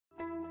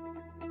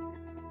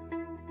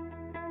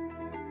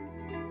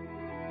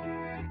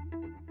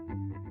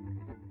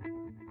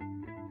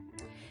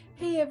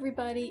Hey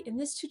everybody, in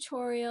this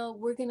tutorial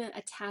we're going to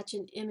attach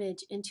an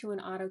image into an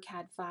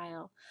Autocad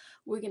file.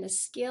 We're going to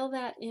scale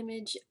that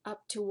image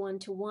up to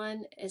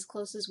 1:1 as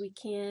close as we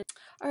can.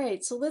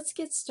 Alright, so let's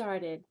get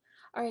started.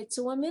 Alright,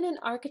 so I'm in an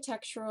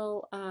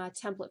architectural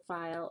template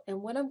file,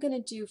 and what I'm going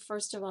to do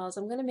first of all is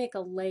I'm going to make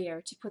a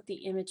layer to put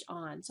the image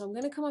on. So I'm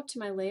going to come up to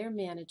my layer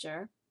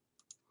manager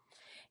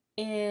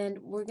and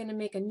we're going to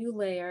make a new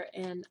layer,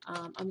 and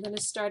I'm going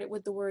to start it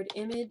with the word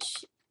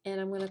image,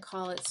 and I'm going to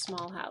call it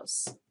small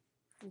house.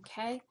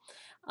 Okay,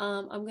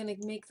 I'm going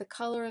to make the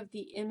color of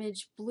the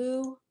image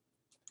blue,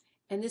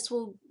 and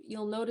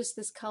you'll notice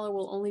this color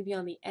will only be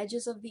on the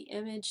edges of the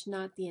image,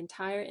 not the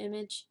entire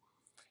image.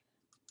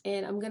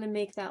 And I'm going to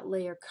make that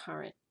layer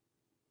current.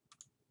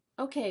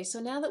 Okay, so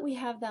now that we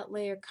have that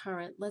layer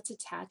current, let's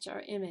attach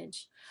our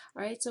image.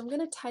 Alright, so I'm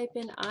going to type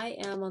in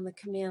IM on the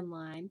command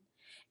line,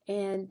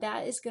 and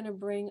that is going to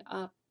bring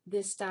up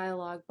this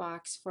dialog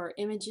box for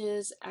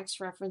images,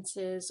 X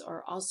references,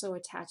 or also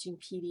attaching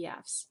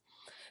PDFs.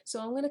 So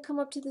I'm going to come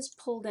up to this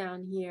pull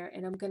down here,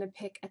 and I'm going to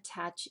pick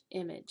attach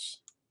image.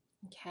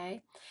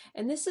 Okay,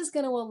 and this is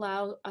going to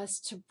allow us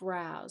to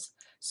browse.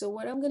 So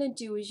what I'm going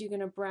to do is you're going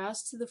to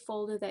browse to the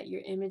folder that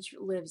your image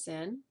lives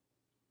in.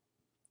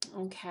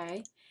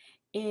 Okay,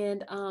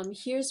 and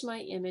here's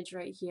my image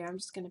right here. I'm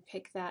just going to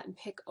pick that and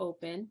pick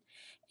open,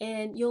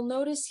 and you'll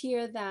notice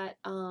here that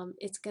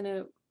it's going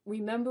to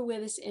remember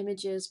where this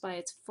image is by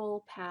its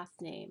full path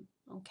name.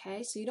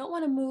 Okay, so you don't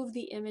want to move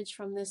the image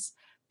from this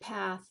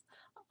path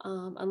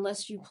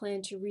unless you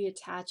plan to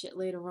reattach it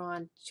later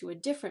on to a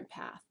different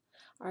path.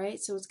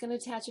 Alright, so it's going to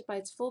attach it by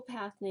its full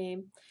path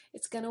name.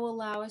 It's going to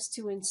allow us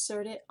to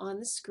insert it on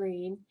the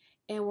screen,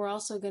 and we're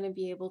also going to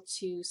be able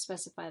to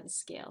specify the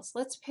scales.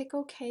 Let's pick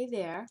OK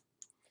there,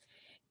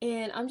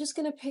 and I'm just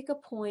going to pick a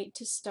point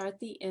to start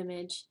the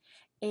image,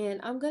 and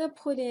I'm going to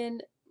put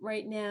in,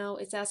 right now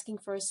it's asking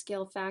for a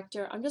scale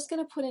factor. I'm just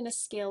going to put in a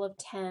scale of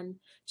 10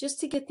 just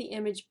to get the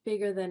image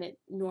bigger than it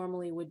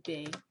normally would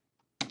be.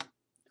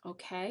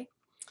 Okay.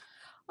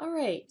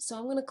 Alright, so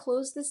I'm going to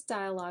close this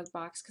dialog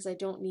box because I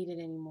don't need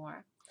it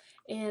anymore.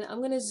 And I'm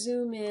going to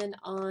zoom in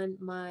on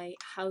my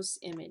house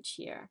image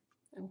here.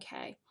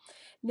 Okay.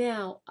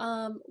 Now,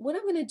 what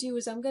I'm going to do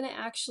is I'm going to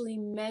actually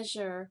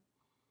measure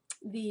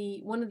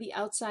one of the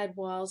outside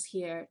walls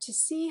here to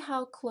see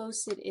how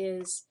close it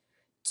is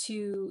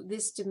to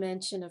this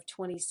dimension of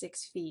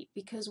 26 feet.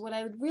 Because what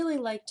I would really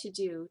like to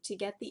do to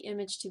get the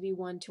image to be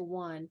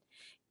 1:1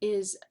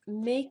 is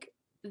make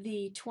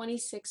the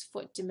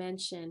 26-foot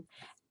dimension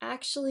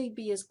actually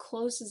be as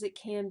close as it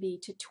can be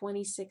to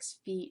 26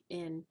 feet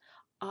in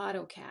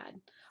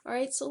AutoCAD.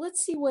 Alright, so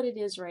let's see what it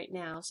is right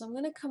now. So I'm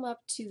going to come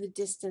up to the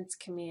distance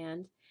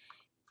command,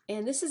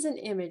 and this is an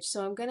image,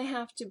 so I'm going to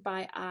have to,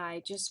 by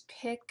eye, just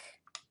pick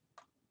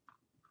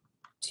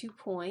 2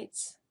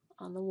 points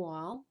on the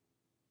wall.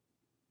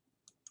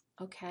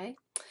 Okay,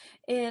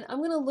 and I'm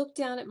going to look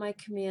down at my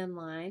command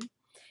line,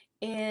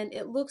 and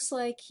it looks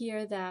like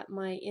here that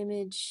my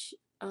image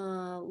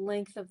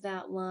length of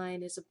that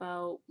line is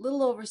about a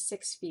little over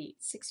 6 feet,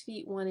 6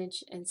 feet 1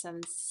 inch and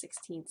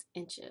 7/16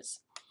 inches.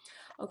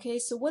 Okay,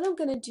 so what I'm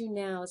going to do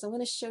now is I'm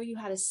going to show you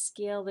how to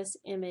scale this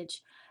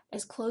image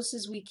as close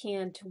as we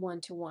can to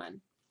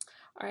 1:1.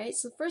 Alright,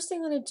 so the first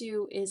thing I'm going to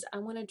do is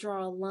I'm going to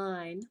draw a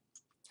line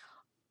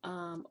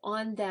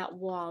on that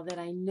wall that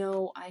I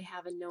know I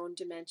have a known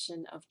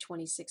dimension of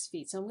 26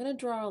 feet. So I'm going to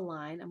draw a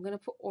line. I'm going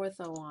to put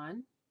ortho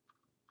on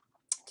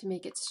to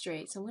make it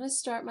straight. So I'm going to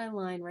start my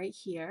line right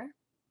here.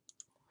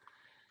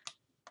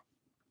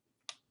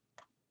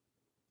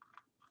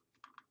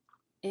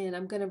 And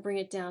I'm going to bring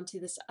it down to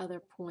this other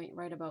point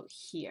right about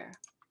here.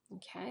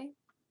 Okay.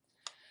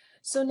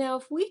 So now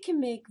if we can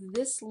make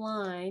this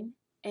line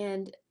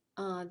and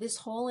this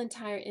whole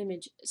entire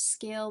image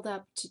scaled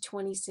up to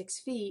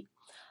 26 feet,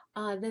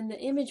 then the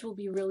image will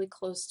be really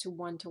close to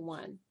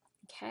 1:1.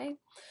 Okay.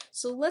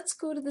 So let's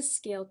go to the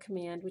scale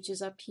command, which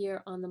is up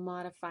here on the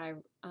modify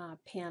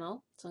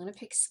panel. So I'm going to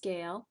pick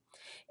scale,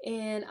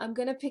 and I'm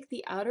going to pick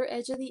the outer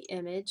edge of the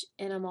image,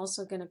 and I'm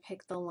also going to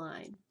pick the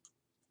line.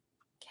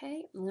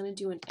 Okay, I'm going to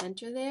do an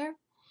enter there,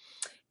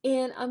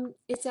 and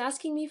it's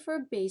asking me for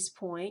a base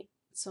point,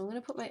 so I'm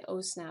going to put my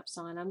O snaps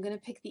on. I'm going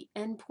to pick the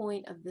end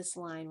point of this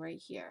line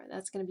right here.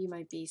 That's going to be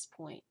my base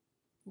point.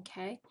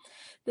 Okay,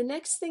 the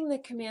next thing the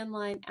command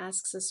line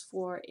asks us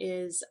for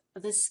is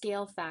the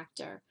scale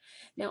factor.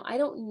 Now, I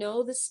don't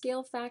know the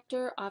scale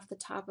factor off the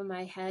top of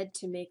my head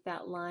to make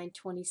that line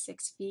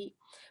 26 feet,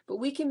 but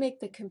we can make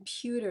the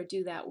computer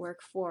do that work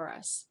for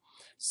us.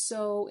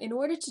 So in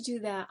order to do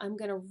that, I'm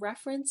going to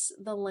reference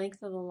the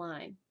length of the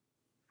line.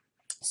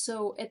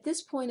 So at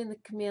this point in the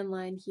command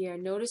line here,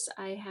 notice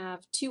I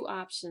have 2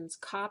 options,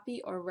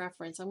 copy or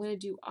reference. I'm going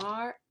to do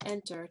R,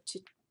 enter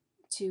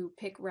to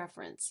pick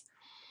reference.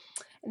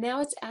 And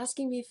now it's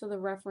asking me for the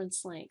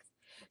reference length.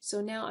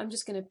 So now I'm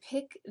just going to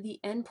pick the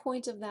end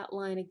point of that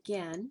line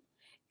again,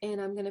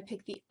 and I'm going to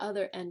pick the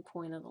other end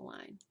point of the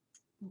line.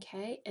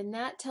 Okay, and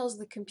that tells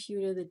the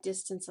computer the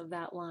distance of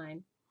that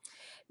line.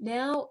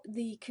 Now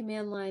the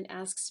command line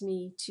asks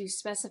me to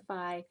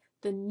specify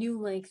the new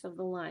length of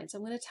the line. So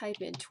I'm going to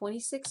type in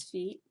 26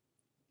 feet,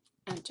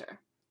 enter.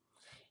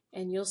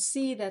 And you'll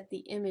see that the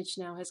image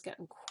now has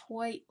gotten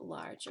quite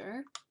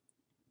larger.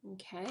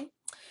 Okay,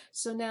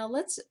 so now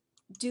let's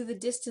do the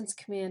distance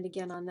command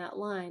again on that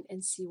line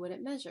and see what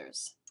it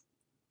measures.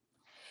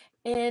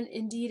 And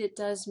indeed it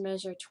does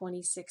measure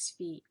 26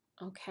 feet.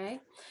 Okay,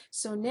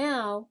 so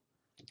now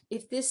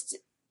if this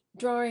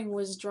drawing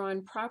was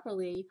drawn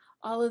properly,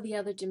 all of the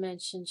other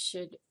dimensions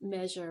should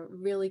measure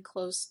really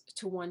close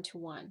to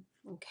 1-to-1.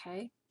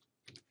 Okay.